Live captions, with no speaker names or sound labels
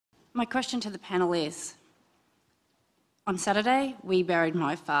My question to the panel is, on Saturday, we buried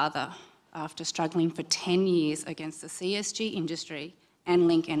my father after struggling for 10 years against the CSG industry and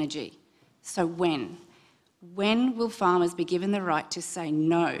Link Energy. So when will farmers be given the right to say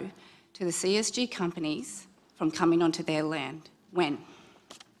no to the CSG companies from coming onto their land? When?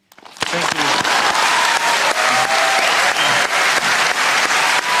 Thank you.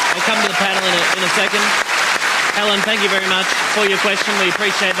 I'll come to the panel in a second. Helen, thank you very much for your question. We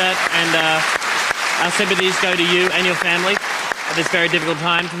appreciate that, and our sympathies go to you and your family at this very difficult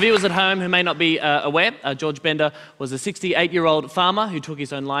time. For viewers at home who may not be aware, George Bender was a 68-year-old farmer who took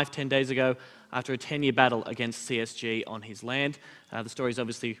his own life 10 days ago after a 10-year battle against CSG on his land. The story's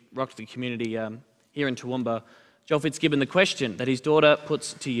obviously rocked the community here in Toowoomba. Joel Fitzgibbon, the question that his daughter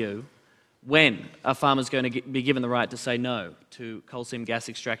puts to you: when are farmers going to be given the right to say no to coal seam gas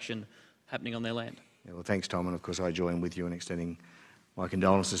extraction happening on their land? Yeah, well, thanks, Tom, and of course I join with you in extending my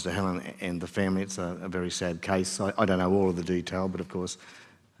condolences to Helen and the family. It's a very sad case. I don't know all of the detail, but of course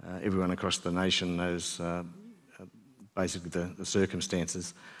everyone across the nation knows basically the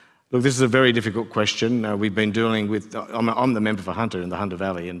circumstances. Look, this is a very difficult question. We've been dealing with, I'm the member for Hunter in the Hunter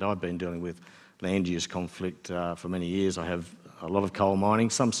Valley, and I've been dealing with land use conflict for many years. I have a lot of coal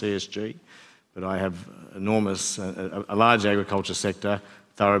mining, some CSG, but I have enormous, a large agriculture sector,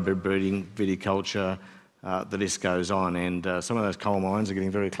 thoroughbred breeding, viticulture, the list goes on, and some of those coal mines are getting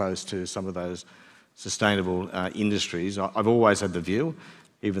very close to some of those sustainable industries. I've always had the view,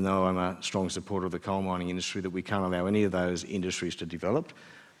 even though I'm a strong supporter of the coal mining industry, that we can't allow any of those industries to develop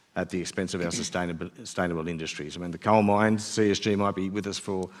at the expense of our sustainable industries. I mean, the coal mines, CSG might be with us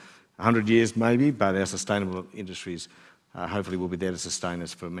for 100 years maybe, but our sustainable industries hopefully will be there to sustain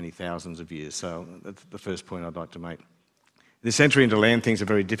us for many thousands of years. So that's the first point I'd like to make. This entry into land thing's a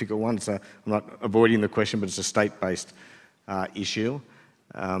very difficult one. I'm not avoiding the question, but it's a state-based issue.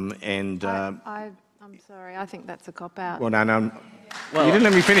 I'm sorry, I think that's a cop-out. Well, no, well, you didn't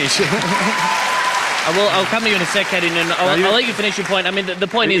let me finish. I'll come to you in a sec, Katie, and I'll let you finish your point. I mean, the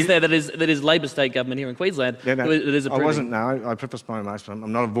point is there that is Labor state government here in Queensland that is approving. I wasn't, no, I prefaced my remarks.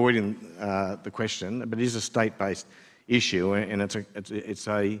 I'm not avoiding the question, but it is a state-based issue, and it's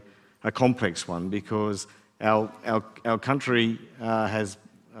a complex one, because our country has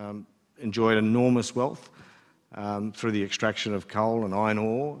enjoyed enormous wealth through the extraction of coal and iron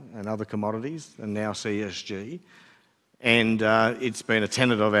ore and other commodities, and now CSG. And it's been a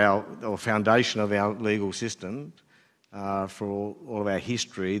tenet of or foundation of our legal system for all of our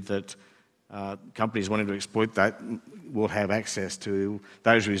history that companies wanting to exploit that will have access to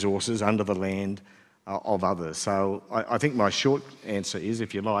those resources under the land of others. So I think my short answer is,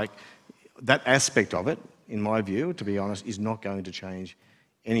 if you like, that aspect of it, in my view, to be honest, is not going to change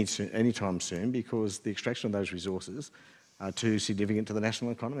anytime soon, because the extraction of those resources are too significant to the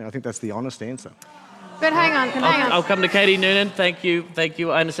national economy. I think that's the honest answer. But hang on. I'll come to Katie Noonan. Thank you.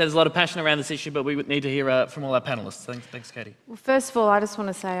 I understand there's a lot of passion around this issue, but we would need to hear from all our panellists. Thanks, Katie. Well, first of all, I just want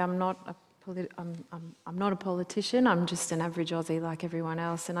to say I'm not a politician. I'm just an average Aussie like everyone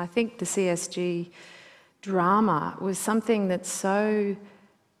else. And I think the CSG drama was something that's so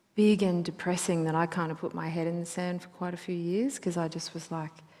big and depressing that I kind of put my head in the sand for quite a few years, because I just was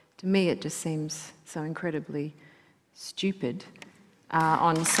like, to me it just seems so incredibly stupid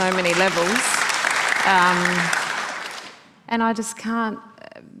on so many levels. And I just can't,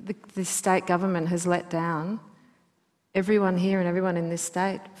 the state government has let down everyone here and everyone in this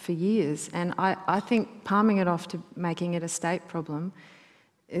state for years. And I think palming it off to making it a state problem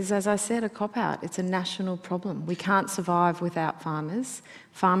is, as I said, a cop-out. It's a national problem. We can't survive without farmers.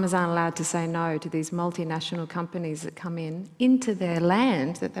 Farmers aren't allowed to say no to these multinational companies that come into their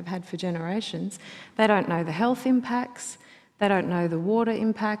land that they've had for generations. They don't know the health impacts. They don't know the water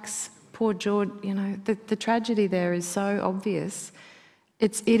impacts. Poor George, you know, the tragedy there is so obvious.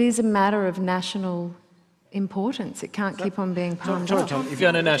 It is a matter of national importance. It can't keep on being palmed off. If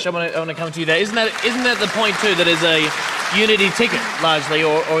you're Nash, I want to come to you there. Isn't that the point too, that is a unity ticket largely,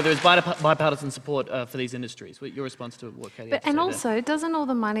 or there's bipartisan support for these industries? Your response to what Katie had to say And there. also, doesn't all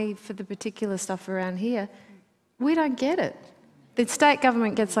the money for the particular stuff around here, we don't get it. The state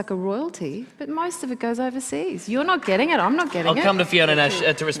government gets like a royalty, but most of it goes overseas. You're not getting it, I'm not getting it. I'll come to Fiona Nash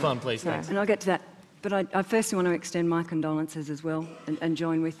to respond, please. Thanks. And I'll get to that. But I firstly want to extend my condolences as well and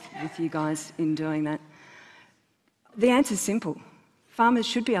join with you guys in doing that. The answer's simple. Farmers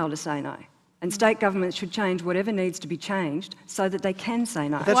should be able to say no. And state governments should change whatever needs to be changed so that they can say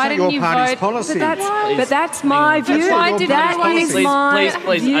no. But that's not your party's policy. But that's my view. That is my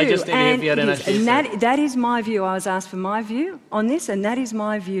view. I just need to hear Fiona Nash. And that is my view. I was asked for my view on this, and that is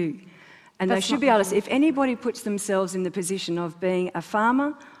my view. And they should be able to, if anybody puts themselves in the position of being a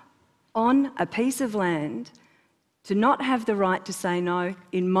farmer on a piece of land to not have the right to say no,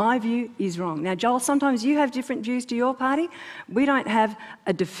 in my view, is wrong. Now, Joel, sometimes you have different views to your party. We don't have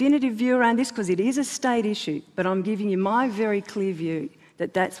a definitive view around this because it is a state issue, but I'm giving you my very clear view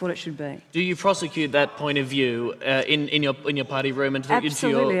that that's what it should be. Do you prosecute that point of view in your party room and to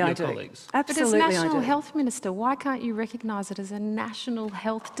your colleagues? Absolutely, but as National I do. Health Minister, why can't you recognise it as a national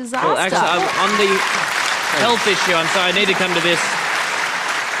health disaster? Well, actually, on the health issue, I'm sorry, I need to come to this,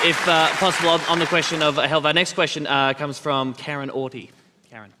 if possible, on the question of health. Our next question comes from Karen Orty.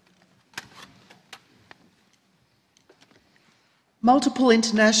 Karen. Multiple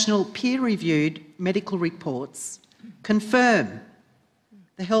international peer-reviewed medical reports confirm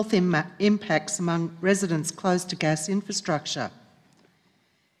the health impacts among residents close to gas infrastructure.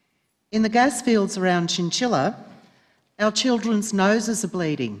 In the gas fields around Chinchilla, our children's noses are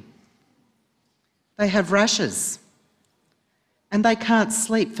bleeding. They have rashes and they can't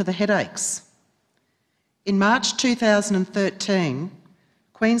sleep for the headaches. In March 2013,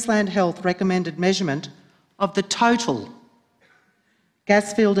 Queensland Health recommended measurement of the total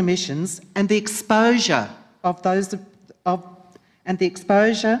gas field emissions and the exposure of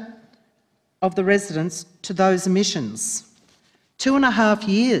the residents to those emissions. 2.5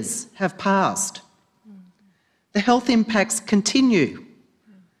 years have passed. The health impacts continue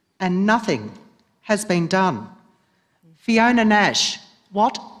and nothing has been done. Fiona Nash,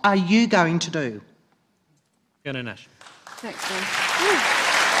 what are you going to do? Fiona Nash. Thanks, Ben.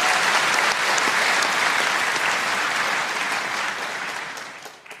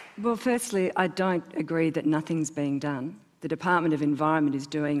 Well, firstly, I don't agree that nothing's being done. The Department of Environment is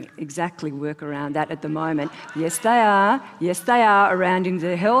doing exactly work around that at the moment. Yes, they are. Yes, they are, around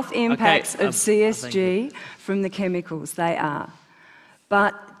the health impacts of CSG from the chemicals. They are.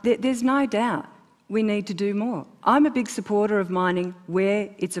 But there's no doubt we need to do more. I'm a big supporter of mining where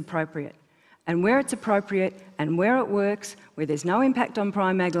it's appropriate. And where it's appropriate and where it works, where there's no impact on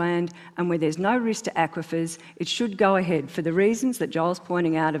primary land and where there's no risk to aquifers, it should go ahead for the reasons that Joel's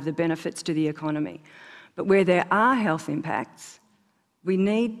pointing out of the benefits to the economy. But where there are health impacts, we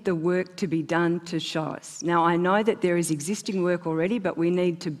need the work to be done to show us. Now, I know that there is existing work already, but we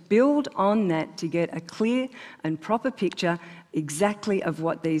need to build on that to get a clear and proper picture exactly of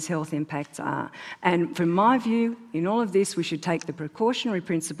what these health impacts are. And from my view, in all of this, we should take the precautionary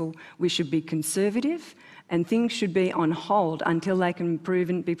principle, we should be conservative, and things should be on hold until they can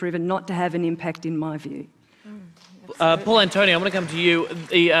be proven not to have an impact, in my view. Paul Antonio, I want to come to you.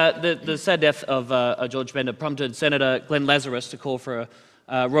 The sad death of George Bender prompted Senator Glenn Lazarus to call for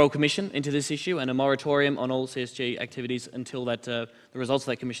a Royal Commission into this issue and a moratorium on all CSG activities until the results of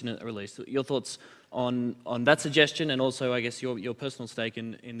that commission are released. Your thoughts on that suggestion and also, I guess, your personal stake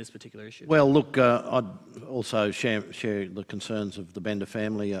in this particular issue? Well, look, I'd also share the concerns of the Bender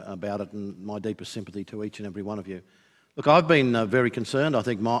family about it, and my deepest sympathy to each and every one of you. Look, I've been very concerned. I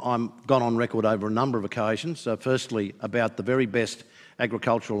think I've gone on record over a number of occasions, firstly about the very best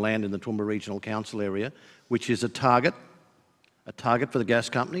agricultural land in the Toowoomba Regional Council area, which is a target for the gas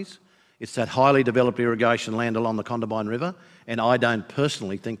companies. It's that highly developed irrigation land along the Condamine River, and I don't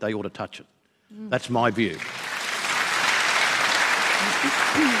personally think they ought to touch it. That's my view.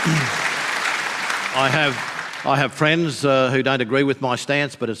 I have friends who don't agree with my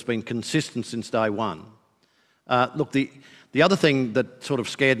stance, but it's been consistent since day one. Look, the other thing that sort of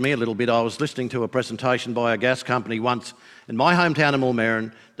scared me a little bit, I was listening to a presentation by a gas company once, and my hometown of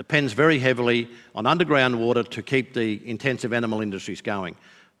Mulmerran depends very heavily on underground water to keep the intensive animal industries going.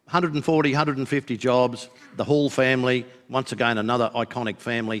 140, 150 jobs, the Hall family, once again another iconic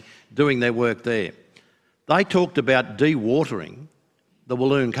family, doing their work there. They talked about dewatering the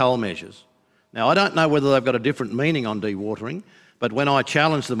Walloon coal measures. Now, I don't know whether they've got a different meaning on dewatering, but when I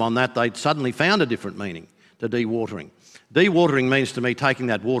challenged them on that, they suddenly found a different meaning to dewatering. Dewatering means to me taking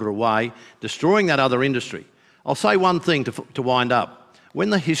that water away, destroying that other industry. I'll say one thing to wind up.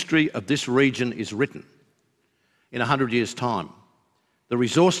 When the history of this region is written in 100 years' time, the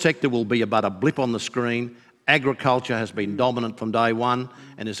resource sector will be about a blip on the screen. Agriculture has been dominant from day one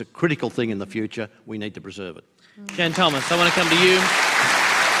and is a critical thing in the future. We need to preserve it. Jan Thomas, I want to come to you.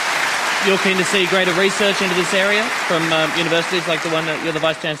 You're keen to see greater research into this area from universities like the one that you're the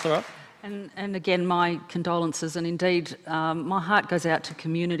Vice-Chancellor of? And again, my condolences, and indeed my heart goes out to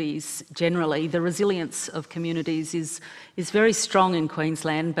communities generally. The resilience of communities is very strong in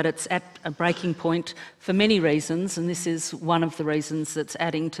Queensland, but it's at a breaking point for many reasons, and this is one of the reasons that's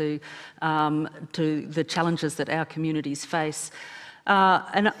adding to the challenges that our communities face.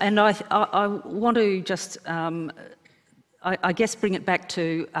 And I want to just, I guess, bring it back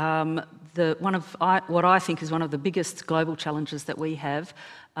to what I think is one of the biggest global challenges that we have,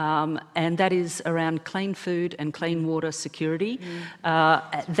 and that is around clean food and clean water security.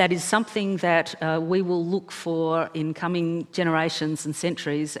 That is something that we will look for in coming generations and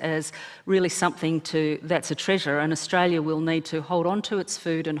centuries as really something that's a treasure, and Australia will need to hold on to its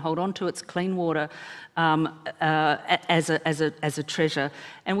food and hold on to its clean water as a treasure.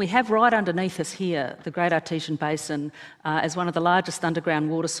 And we have right underneath us here the Great Artesian Basin as one of the largest underground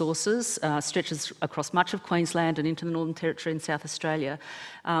water sources, stretches across much of Queensland and into the Northern Territory and South Australia.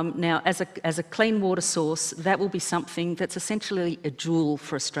 Now, as a clean water source, that will be something that's essentially a jewel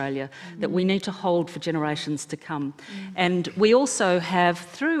for Australia that we need to hold for generations to come. And we also have,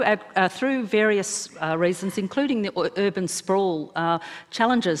 through various reasons, including the urban sprawl,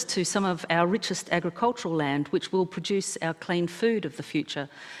 challenges to some of our richest agricultural land, which will produce our clean food of the future.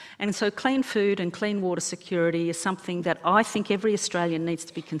 And so clean food and clean water security is something that I think every Australian needs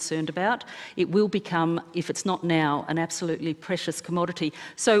to be concerned about. It will become, if it's not now, an absolutely precious commodity.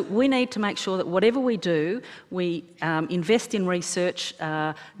 So we need to make sure that whatever we do, we invest in research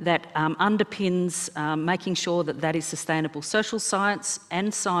that underpins making sure that that is sustainable. Social science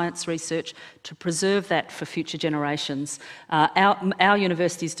and science research to preserve that for future generations. Our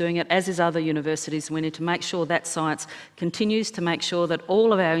university is doing it, as is other universities. We need to make sure that science continues to make sure that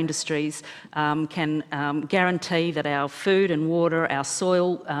all of our industries can guarantee that our food and water, our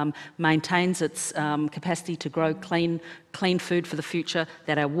soil maintains its capacity to grow clean food for the future,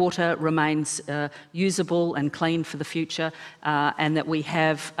 that our water remains usable and clean for the future, and that we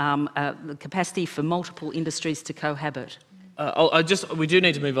have the capacity for multiple industries to cohabit. We do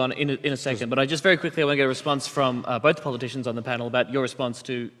need to move on in a second, but I just very quickly want to get a response from both the politicians on the panel about your response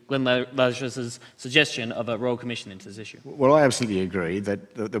to Glenn Lazarus's suggestion of a Royal Commission into this issue. Well, I absolutely agree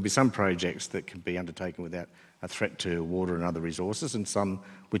that there'll be some projects that can be undertaken without a threat to water and other resources, and some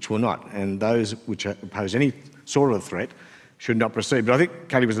which will not. And those which pose any sort of threat should not proceed. But I think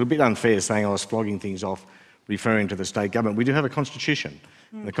Katie was a bit unfair saying I was flogging things off, referring to the state government. We do have a constitution.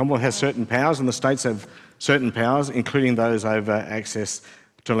 The Commonwealth has certain powers and the states have certain powers, including those over access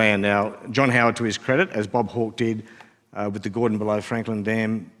to land. Now, John Howard, to his credit, as Bob Hawke did with the Gordon below Franklin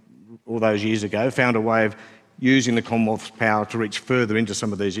Dam all those years ago, found a way of using the Commonwealth's power to reach further into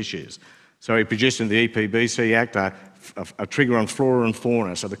some of these issues. So he produced in the EPBC Act a trigger on flora and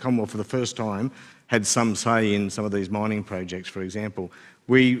fauna, so the Commonwealth for the first time had some say in some of these mining projects, for example.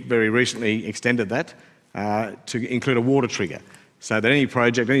 We very recently extended that to include a water trigger, so that any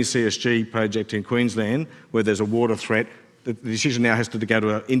project, any CSG project in Queensland where there's a water threat, the decision now has to go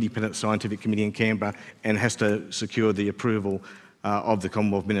to an independent scientific committee in Canberra and has to secure the approval of the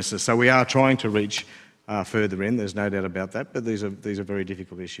Commonwealth ministers. So we are trying to reach further in, there's no doubt about that, but these are very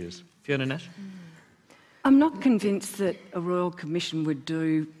difficult issues. Fiona Nash? I'm not convinced that a Royal Commission would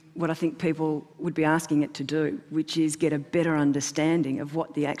do what I think people would be asking it to do, which is get a better understanding of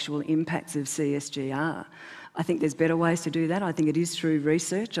what the actual impacts of CSG are. I think there's better ways to do that. I think it is through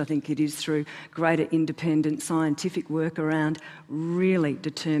research. I think it is through greater independent scientific work around really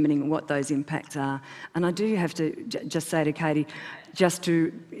determining what those impacts are. And I do have to just say to Katie, just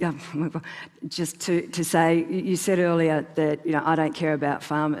to say, you said earlier that I don't care about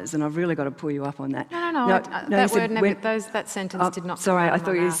farmers, and I've really got to pull you up on that. No, that sentence did not. Sorry, I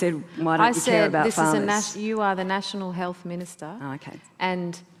thought you said, why don't you care about farmers? You are the National Health Minister. Oh, okay.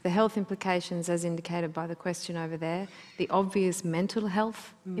 And the health implications, as indicated by the question over there, the obvious mental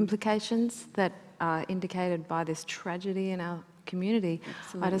health implications that are indicated by this tragedy in our community,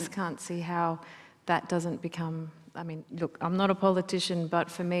 absolutely. I just can't see how that doesn't become. I mean, look, I'm not a politician,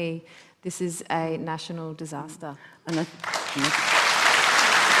 but for me, this is a national disaster. I'm going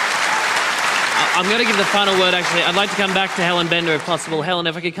to give the final word, actually. I'd like to come back to Helen Bender, if possible. Helen,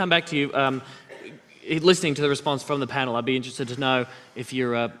 if I could come back to you. Listening to the response from the panel, I'd be interested to know if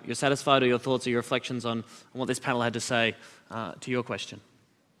you're satisfied, or your thoughts or your reflections on what this panel had to say to your question.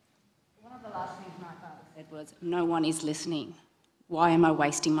 One of the last things my father said was, no one is listening. Why am I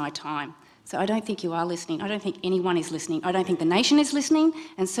wasting my time? So I don't think you are listening. I don't think anyone is listening. I don't think the nation is listening,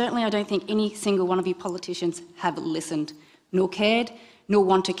 and certainly I don't think any single one of you politicians have listened, nor cared, nor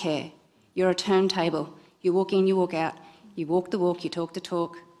want to care. You're a turntable. You walk in, you walk out. You walk the walk, you talk the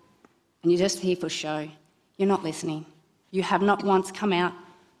talk, and you're just here for show. You're not listening. You have not once come out.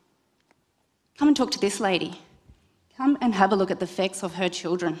 Come and talk to this lady. Come and have a look at the effects of her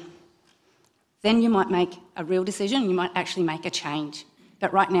children. Then you might make a real decision. You might actually make a change.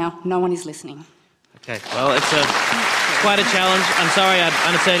 But right now, no one is listening. Okay, well, it's quite a challenge. I'm sorry, I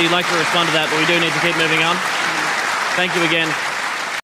understand you'd like to respond to that, but we do need to keep moving on. Thank you again.